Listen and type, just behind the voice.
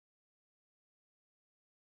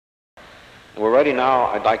We're ready now.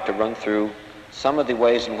 I'd like to run through some of the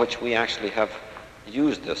ways in which we actually have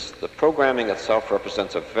used this. The programming itself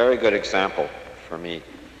represents a very good example for me,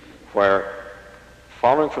 where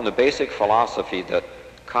following from the basic philosophy that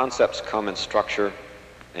concepts come in structure,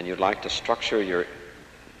 and you'd like to structure your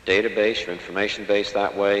database, your information base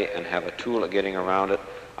that way, and have a tool at getting around it.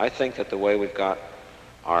 I think that the way we've got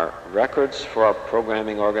our records for our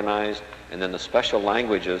programming organized, and then the special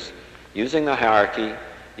languages, using the hierarchy,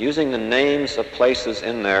 using the names of places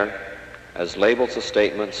in there as labels of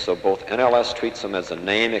statements, so both NLS treats them as a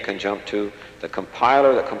name it can jump to. The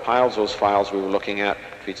compiler that compiles those files we were looking at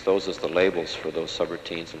treats those as the labels for those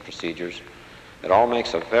subroutines and procedures. It all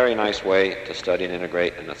makes a very nice way to study and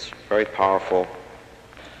integrate, and it's very powerful.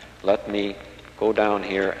 Let me go down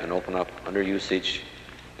here and open up under usage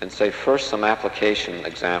and say first some application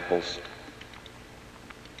examples.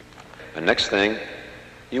 The next thing,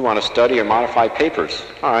 you want to study or modify papers.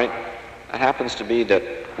 All right, it happens to be that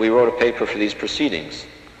we wrote a paper for these proceedings.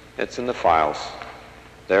 It's in the files.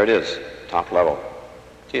 There it is, top level.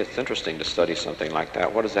 Gee, it's interesting to study something like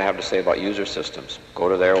that. What does it have to say about user systems? Go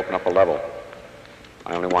to there, open up a level.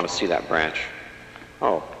 I only want to see that branch.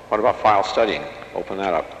 Oh, what about file studying? Open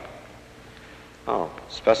that up. Oh,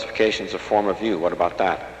 specifications of form of view. What about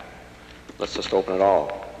that? Let's just open it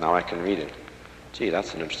all. Now I can read it. Gee,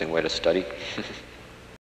 that's an interesting way to study.